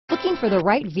Looking for the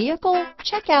right vehicle?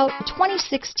 Check out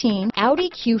 2016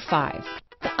 Audi Q5.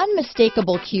 The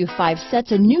unmistakable Q5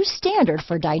 sets a new standard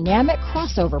for dynamic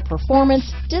crossover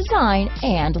performance, design,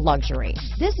 and luxury.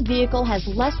 This vehicle has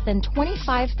less than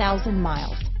 25,000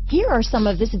 miles. Here are some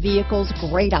of this vehicle's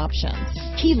great options: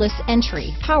 keyless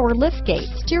entry, power liftgate,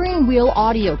 steering wheel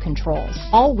audio controls,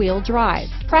 all-wheel drive,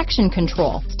 traction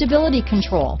control, stability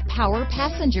control, power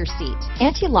passenger seat,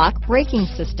 anti-lock braking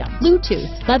system,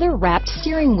 Bluetooth, leather-wrapped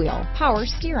steering wheel, power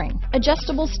steering,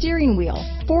 adjustable steering wheel,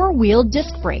 four-wheel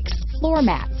disc brakes, floor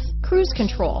mats, cruise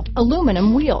control,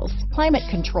 aluminum wheels, climate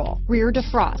control, rear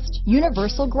defrost,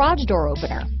 universal garage door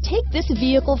opener. Take this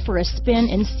vehicle for a spin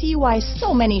and see why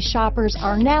so many shoppers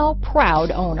are now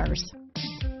proud owners.